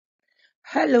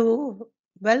Hello,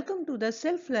 welcome to the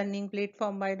self learning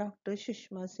platform by Dr.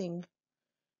 Sushma Singh.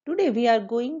 Today we are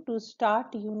going to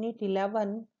start Unit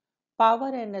 11 Power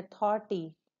and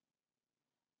Authority,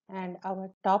 and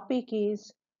our topic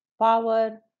is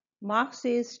Power,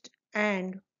 Marxist,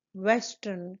 and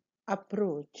Western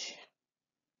Approach.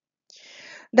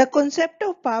 The concept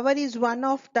of power is one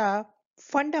of the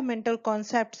fundamental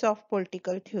concepts of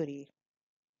political theory.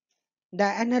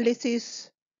 The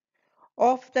analysis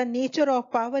of the nature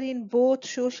of power in both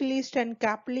socialist and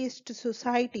capitalist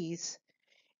societies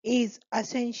is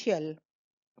essential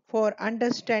for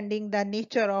understanding the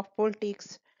nature of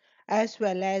politics as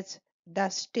well as the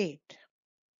state.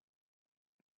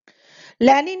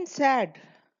 Lenin said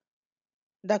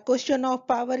the question of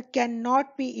power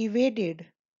cannot be evaded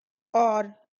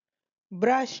or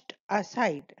brushed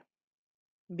aside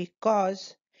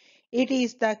because it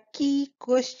is the key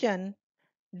question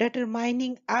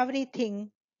determining everything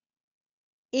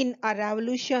in a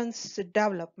revolution's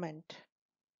development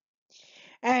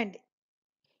and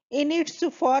in its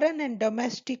foreign and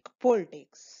domestic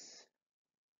politics.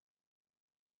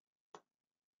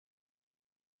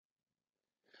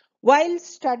 While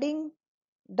studying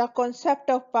the concept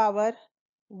of power,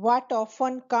 what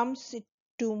often comes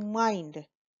to mind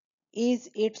is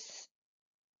its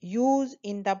use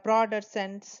in the broader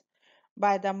sense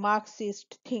by the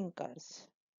Marxist thinkers.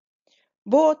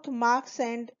 Both Marx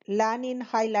and Lenin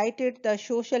highlighted the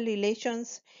social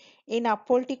relations in a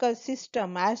political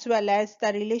system as well as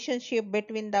the relationship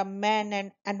between the man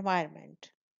and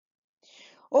environment.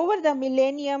 Over the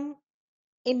millennium,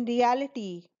 in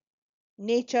reality,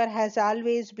 nature has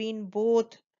always been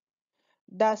both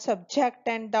the subject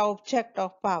and the object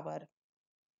of power.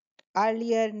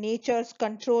 Earlier, nature's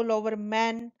control over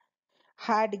man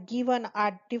had given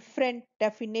a different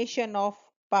definition of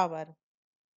power.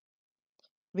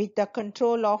 With the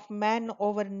control of man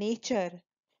over nature,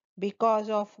 because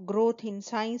of growth in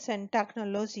science and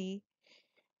technology,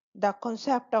 the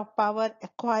concept of power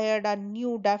acquired a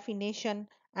new definition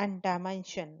and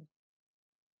dimension.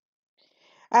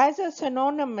 As a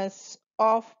synonymous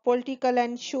of political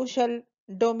and social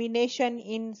domination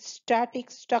in static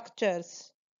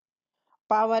structures,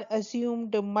 power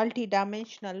assumed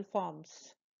multidimensional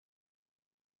forms.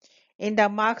 In the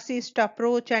Marxist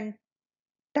approach and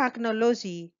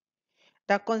technology,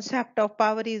 the concept of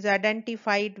power is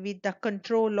identified with the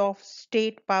control of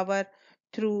state power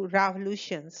through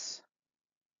revolutions.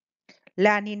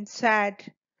 Lenin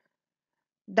said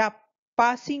the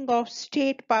passing of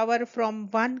state power from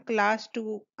one class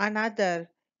to another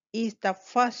is the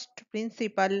first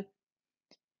principle,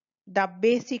 the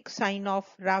basic sign of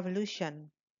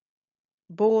revolution,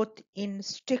 both in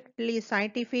strictly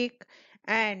scientific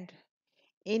and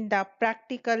in the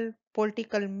practical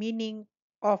political meaning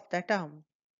of the term.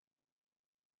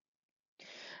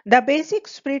 The basic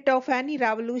spirit of any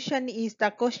revolution is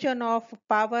the question of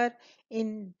power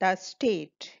in the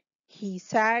state. He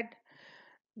said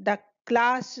the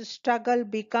class struggle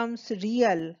becomes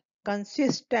real,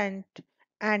 consistent,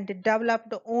 and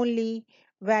developed only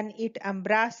when it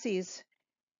embraces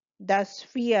the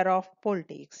sphere of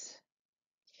politics.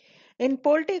 In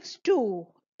politics, too,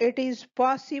 it is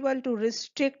possible to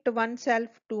restrict oneself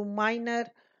to minor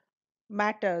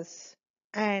matters,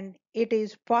 and it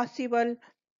is possible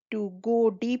to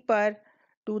go deeper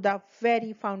to the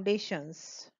very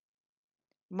foundations.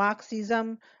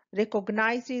 Marxism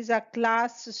recognizes a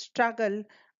class struggle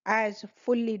as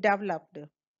fully developed,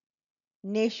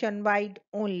 nationwide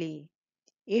only,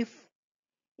 if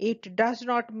it does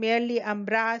not merely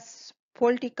embrace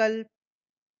political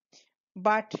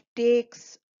but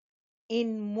takes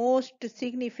in most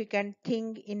significant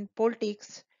thing in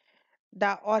politics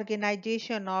the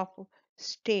organization of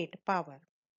state power.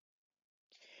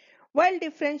 While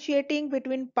differentiating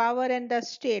between power and the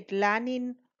state,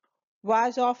 Lenin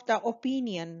was of the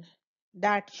opinion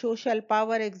that social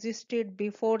power existed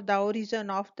before the origin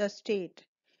of the state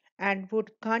and would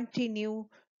continue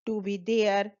to be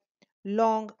there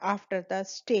long after the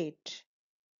state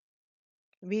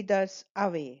withers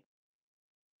away.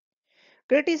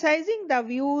 Criticizing the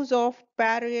views of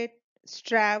Parrot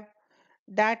Strav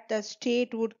that the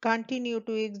state would continue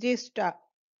to exist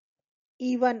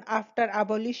even after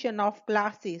abolition of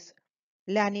classes,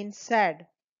 Lenin said,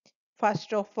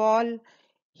 first of all,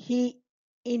 he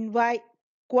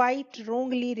quite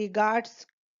wrongly regards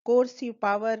coercive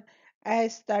power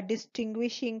as the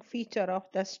distinguishing feature of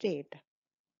the state.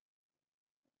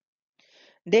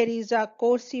 There is a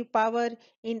coercive power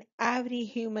in every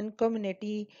human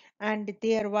community, and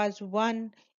there was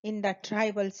one in the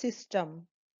tribal system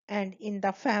and in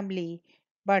the family,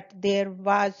 but there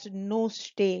was no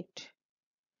state.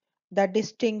 The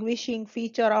distinguishing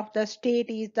feature of the state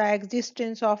is the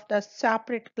existence of the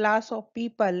separate class of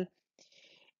people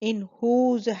in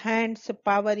whose hands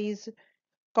power is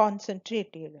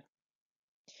concentrated.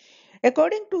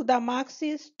 According to the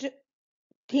Marxist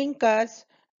thinkers,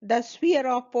 the sphere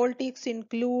of politics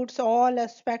includes all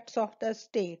aspects of the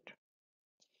state.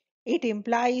 It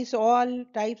implies all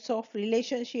types of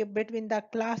relationship between the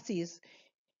classes,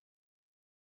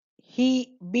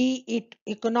 be it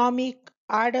economic,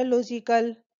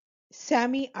 ideological,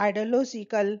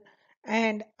 semi-ideological,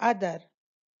 and other.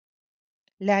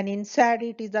 Lenin said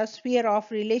it is a sphere of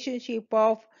relationship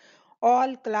of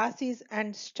all classes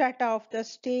and strata of the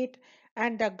state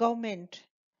and the government,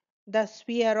 the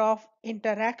sphere of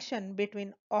interaction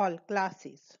between all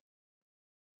classes.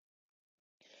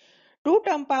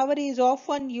 Two-term power is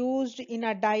often used in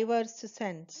a diverse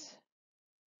sense,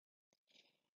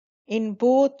 in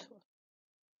both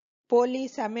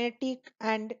polysemitic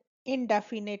and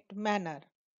indefinite manner.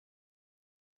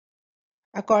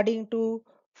 According to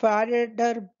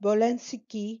Fyodor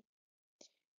Bolensky,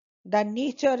 the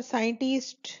nature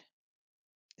scientist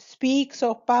speaks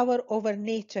of power over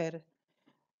nature,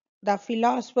 the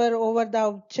philosopher over the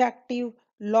objective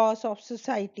laws of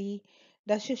society,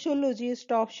 the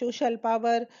sociologist of social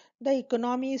power, the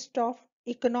economist of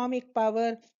economic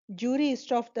power,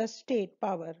 jurist of the state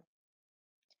power,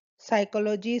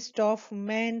 psychologist of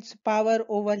man's power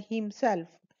over himself,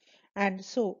 and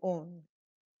so on.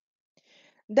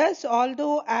 Thus,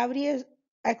 although every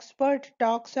expert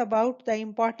talks about the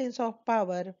importance of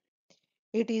power,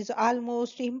 it is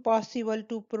almost impossible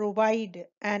to provide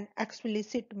an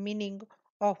explicit meaning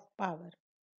of power.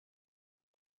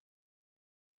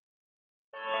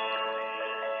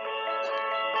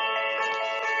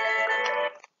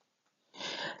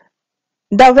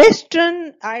 The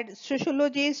Western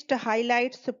sociologist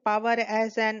highlights power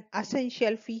as an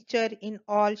essential feature in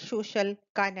all social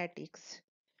kinetics.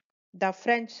 The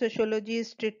French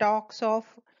sociologist talks of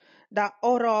the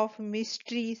aura of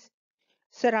mysteries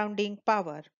surrounding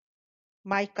power.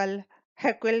 Michael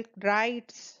Heckel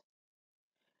writes,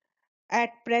 at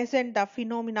present, the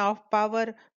phenomena of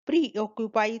power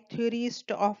preoccupy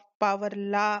theorists of power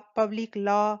law, public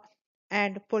law,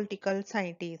 and political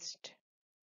scientists.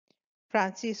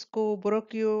 Francisco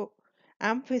Borrocchio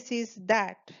emphasizes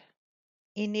that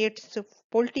in its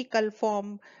political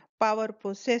form, power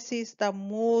possesses the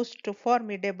most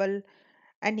formidable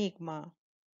enigma.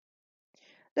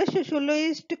 The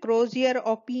sociologist Crozier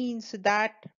opines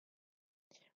that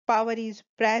power is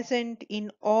present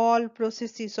in all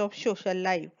processes of social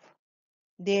life.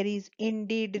 There is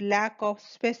indeed lack of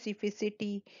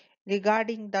specificity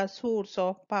regarding the source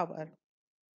of power.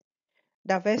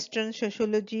 The Western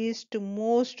sociologists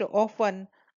most often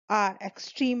are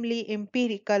extremely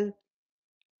empirical,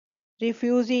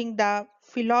 refusing the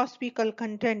philosophical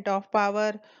content of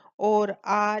power, or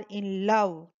are in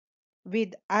love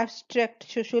with abstract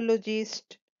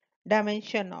sociologist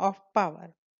dimension of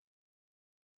power.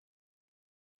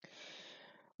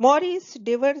 Maurice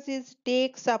Diversis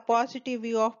takes a positive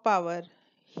view of power.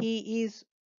 He is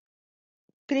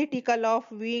critical of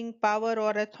viewing power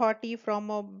or authority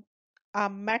from a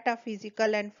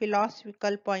metaphysical and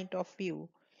philosophical point of view.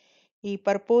 He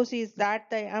proposes that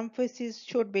the emphasis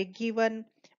should be given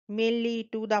mainly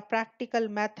to the practical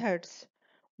methods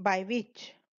by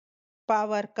which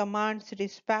power commands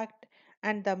respect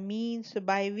and the means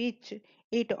by which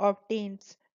it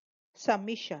obtains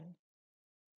submission.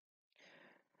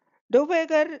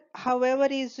 Dowager, however,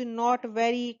 is not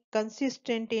very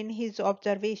consistent in his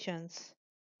observations.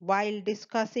 While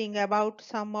discussing about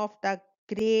some of the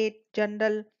great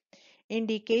general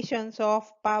indications of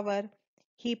power,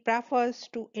 he prefers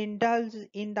to indulge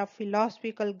in the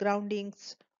philosophical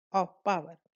groundings of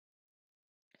power.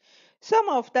 Some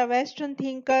of the Western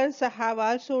thinkers have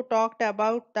also talked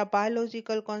about the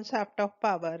biological concept of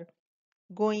power,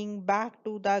 going back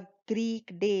to the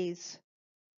Greek days.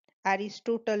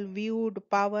 Aristotle viewed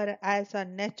power as a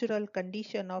natural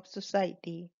condition of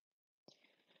society,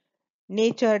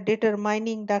 nature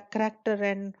determining the character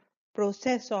and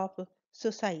process of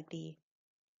society.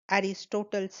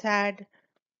 Aristotle said,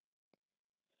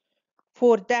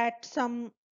 for that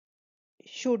some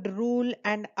should rule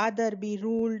and other be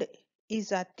ruled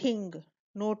is a thing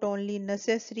not only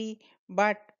necessary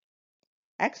but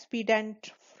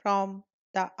expedient from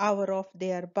the hour of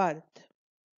their birth.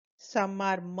 Some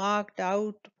are marked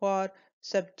out for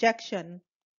subjection,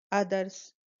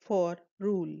 others for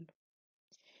rule.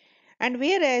 And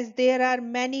whereas there are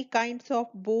many kinds of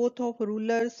both of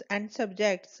rulers and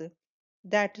subjects,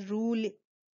 that rule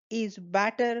is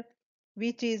better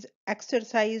which is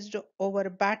exercised over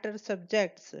better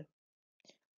subjects.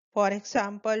 For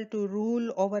example, to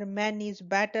rule over men is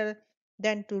better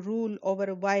than to rule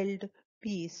over wild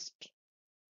beasts.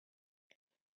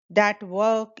 That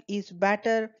work is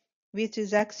better which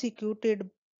is executed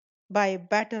by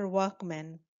better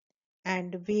workmen,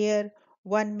 and where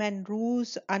one man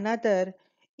rules another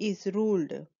is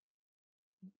ruled.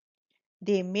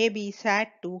 They may be said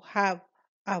to have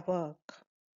a work.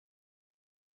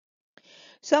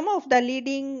 Some of the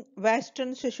leading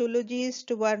Western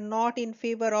sociologists were not in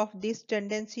favor of this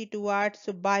tendency towards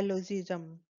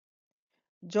biologism.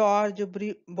 George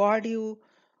Bourdieu,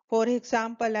 for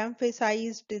example,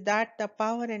 emphasized that the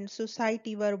power and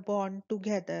society were born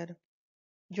together.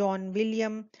 John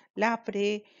William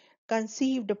Lapre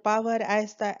conceived power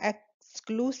as the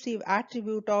exclusive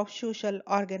attribute of social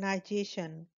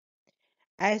organization,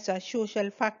 as a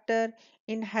social factor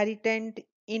inherent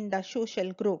in the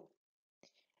social group,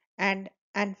 and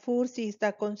enforces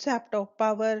the concept of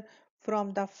power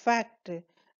from the fact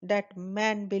that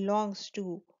man belongs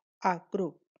to a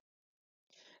group.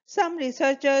 Some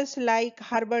researchers like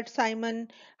Herbert Simon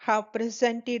have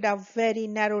presented a very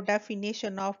narrow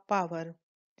definition of power.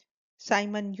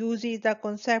 Simon uses the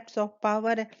concepts of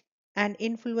power and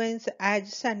influence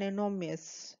as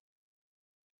synonymous.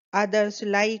 Others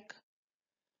like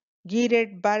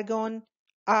Gerard Bergon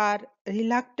are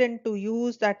reluctant to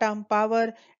use the term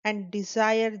power and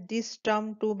desire this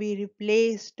term to be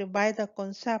replaced by the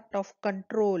concept of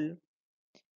control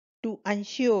to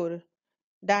ensure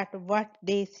that what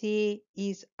they say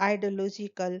is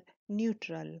ideological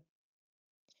neutral.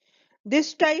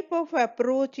 This type of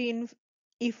approach in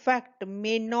effect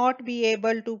may not be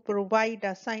able to provide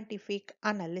a scientific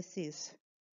analysis.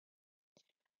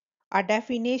 A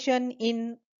definition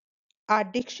in a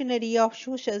dictionary of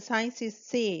social sciences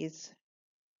says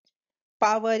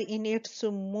power in its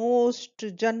most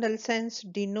general sense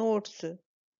denotes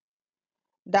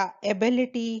the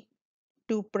ability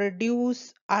to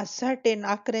produce a certain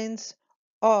occurrence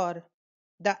or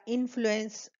the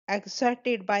influence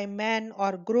exerted by man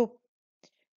or group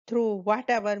through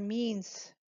whatever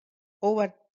means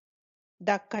over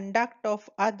the conduct of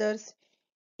others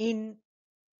in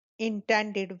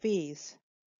intended ways.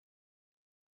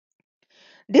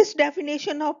 This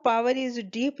definition of power is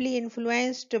deeply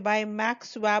influenced by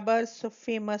Max Weber's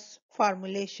famous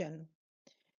formulation.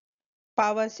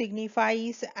 Power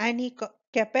signifies any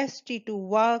capacity to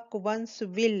work one's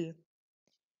will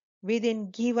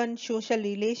within given social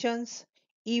relations,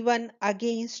 even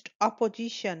against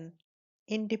opposition,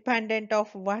 independent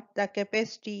of what the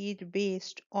capacity is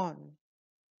based on.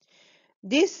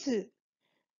 This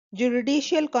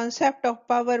juridical concept of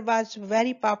power was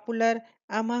very popular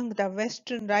among the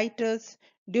Western writers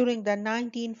during the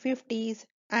 1950s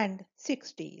and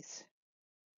 60s.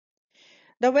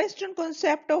 The Western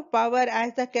concept of power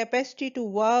as the capacity to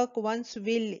work one's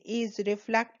will is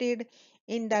reflected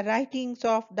in the writings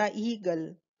of the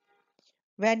Eagle,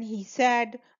 when he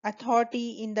said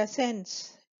authority in the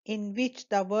sense in which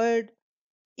the word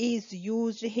is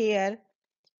used here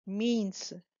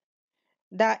means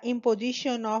the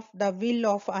imposition of the will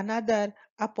of another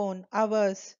upon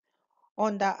ours.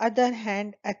 On the other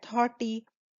hand, authority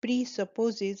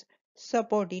presupposes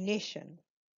subordination.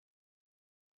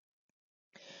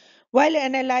 While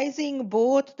analyzing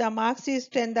both the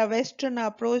Marxist and the Western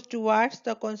approach towards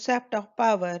the concept of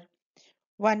power,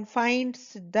 one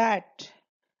finds that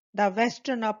the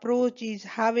Western approach is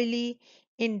heavily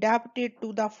indebted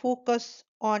to the focus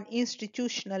on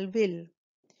institutional will,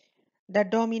 the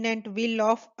dominant will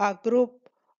of a group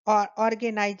or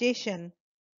organization,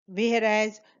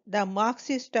 whereas the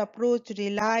Marxist approach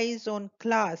relies on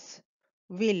class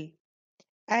will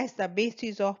as the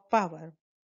basis of power.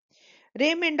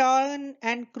 Raymond Organ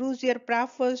and Cruzier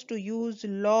prefers to use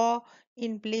law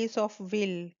in place of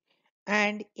will,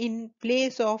 and in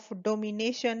place of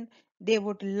domination, they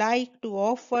would like to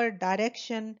offer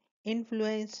direction,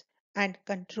 influence, and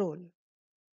control.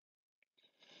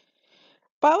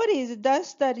 Power is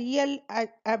thus the real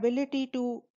ability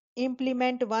to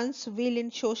implement one's will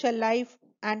in social life,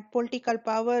 and political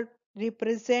power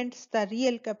represents the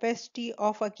real capacity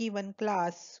of a given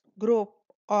class, group,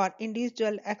 or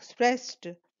individual expressed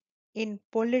in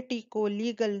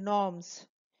politico-legal norms.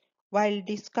 While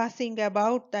discussing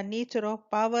about the nature of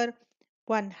power,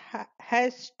 one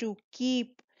has to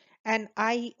keep an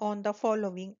eye on the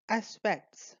following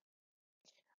aspects: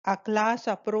 a class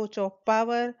approach of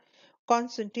power,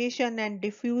 concentration and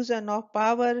diffusion of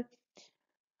power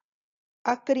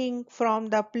occurring from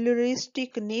the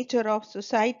pluralistic nature of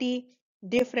society,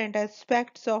 different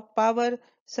aspects of power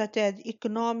such as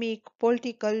economic,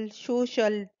 political,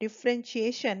 social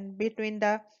differentiation between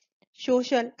the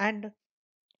social and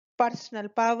personal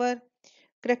power,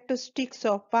 characteristics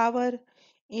of power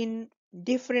in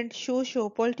different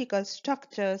socio-political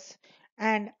structures,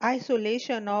 and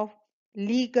isolation of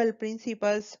legal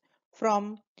principles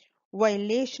from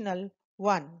violational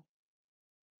one.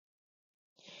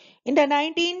 In the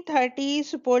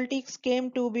 1930s, politics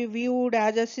came to be viewed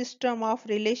as a system of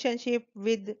relationship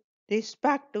with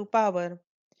respect to power.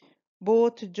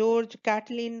 Both George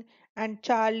Catlin and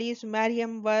Charles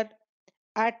Merriam were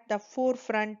at the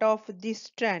forefront of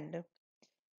this trend.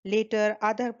 Later,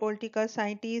 other political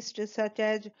scientists such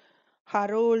as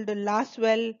Harold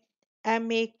Laswell,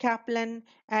 M.A. Kaplan,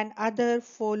 and others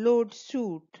followed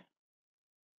suit.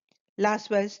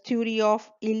 Laswell's theory of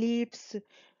elites,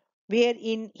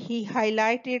 wherein he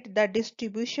highlighted the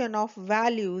distribution of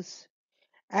values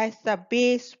as the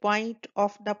base point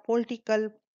of the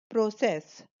political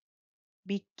process,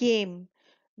 became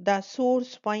the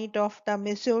source point of the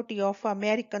majority of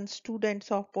American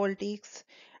students of politics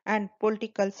and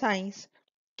political science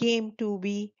came to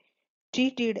be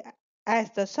treated as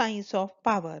the science of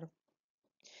power.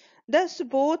 Thus,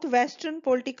 both Western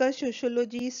political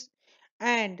sociologists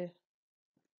and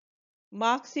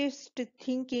Marxist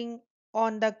thinking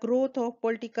on the growth of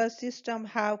political system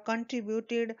have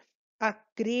contributed a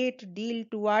great deal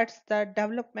towards the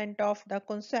development of the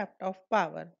concept of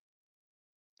power.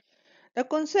 The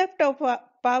concept of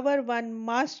power, one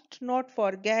must not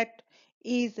forget,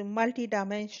 is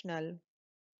multidimensional.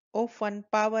 Often,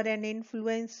 power and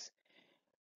influence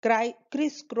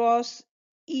crisscross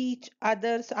each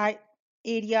other's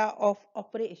area of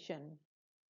operation.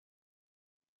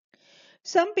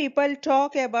 Some people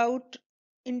talk about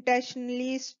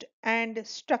intentionalist and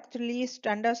structuralist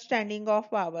understanding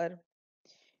of power.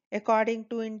 According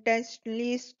to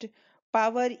intentionalist,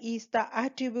 power is the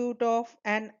attribute of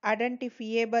an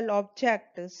identifiable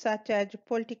object such as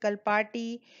political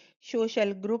party,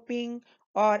 social grouping,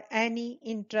 or any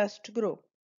interest group.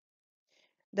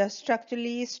 The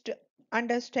structuralists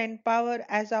understand power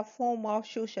as a form of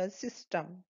social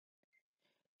system.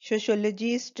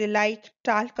 Sociologists like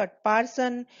Talcott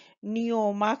Parson,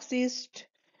 neo-Marxists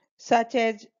such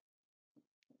as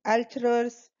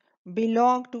Althusser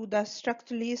belong to the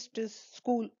structuralist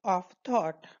school of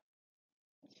thought.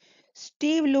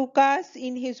 Steve Lucas,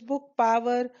 in his book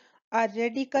Power, A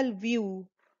Radical View,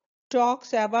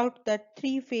 talks about the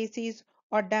three phases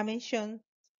or dimensions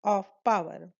of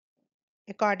power.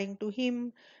 According to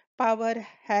him, power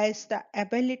has the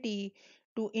ability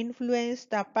to influence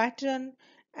the pattern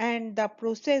and the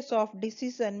process of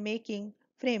decision making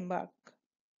framework.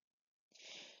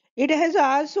 It has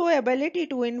also ability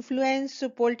to influence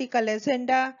political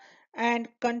agenda and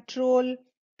control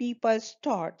people's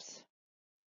thoughts.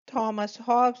 Thomas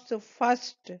Hobbes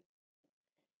first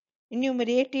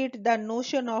enumerated the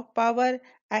notion of power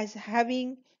as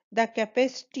having the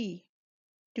capacity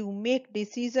to make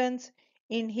decisions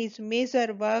in his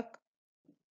major work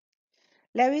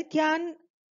Leviathan.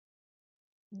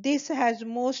 This has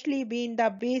mostly been the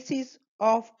basis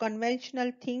of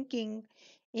conventional thinking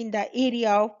in the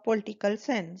area of political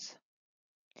science.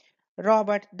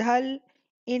 Robert Dahl,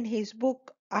 in his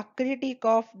book A Critique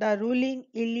of the Ruling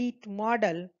Elite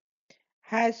Model,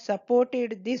 has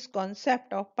supported this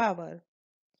concept of power,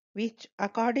 which,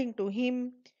 according to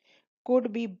him,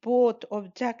 could be both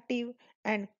objective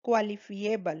and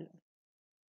qualifiable.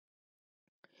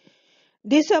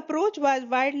 This approach was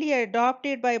widely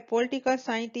adopted by political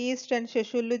scientists and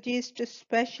sociologists,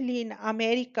 especially in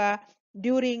America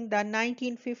during the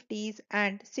 1950s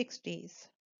and 60s.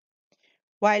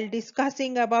 While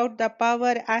discussing about the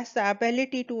power as the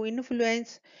ability to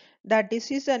influence the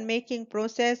decision-making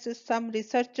process, some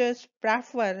researchers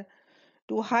prefer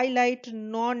to highlight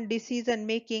non-decision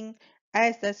making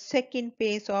as the second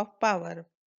phase of power.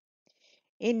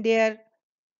 In their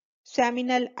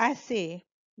seminal essay,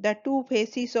 The Two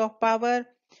Phases of Power,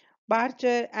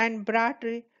 Barcher and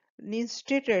Bratry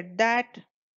stated that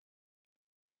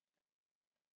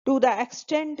to the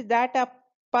extent that a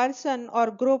person or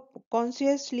group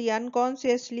consciously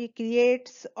unconsciously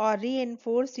creates or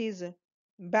reinforces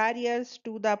barriers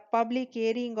to the public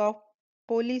hearing of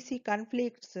policy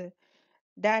conflicts,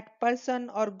 that person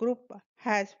or group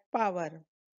has power.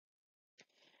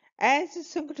 As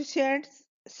Socrates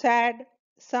said,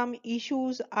 some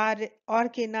issues are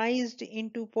organized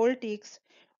into politics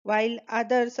while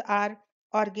others are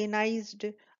organized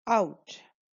out.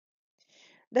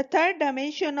 The third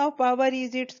dimension of power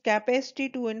is its capacity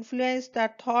to influence the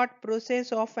thought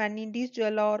process of an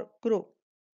individual or group.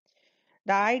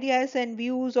 The ideas and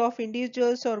views of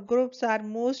individuals or groups are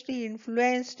mostly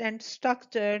influenced and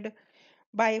structured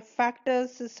by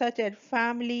factors such as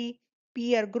family,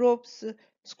 peer groups,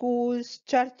 schools,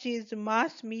 churches,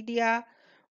 mass media,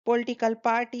 political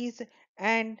parties,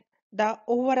 and the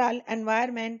overall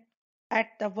environment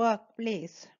at the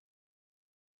workplace.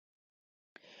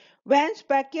 Vance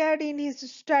Packard, in his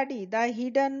study, The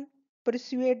Hidden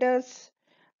Persuaders,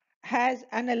 has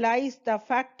analyzed the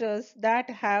factors that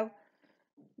have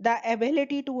the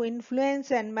ability to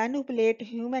influence and manipulate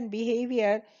human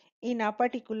behavior in a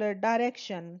particular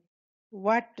direction.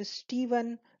 What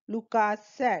Stephen Lucas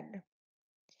said,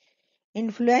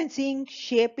 influencing,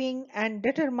 shaping, and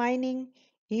determining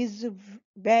his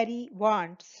very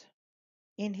wants.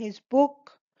 In his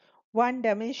book, One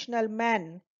Dimensional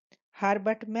Man,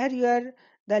 Herbert Marrier,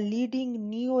 the leading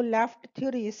neo left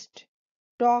theorist,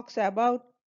 talks about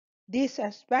this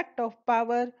aspect of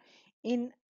power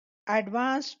in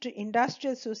advanced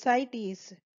industrial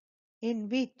societies in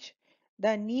which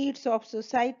the needs of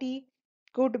society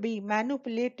could be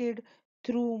manipulated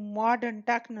through modern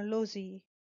technology.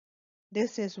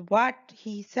 This is what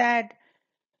he said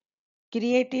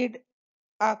created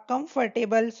a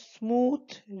comfortable, smooth,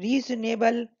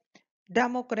 reasonable,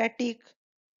 democratic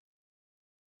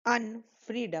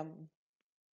unfreedom.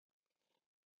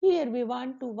 Here we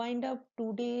want to wind up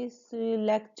today's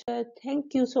lecture.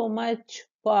 Thank you so much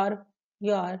for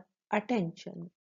your attention.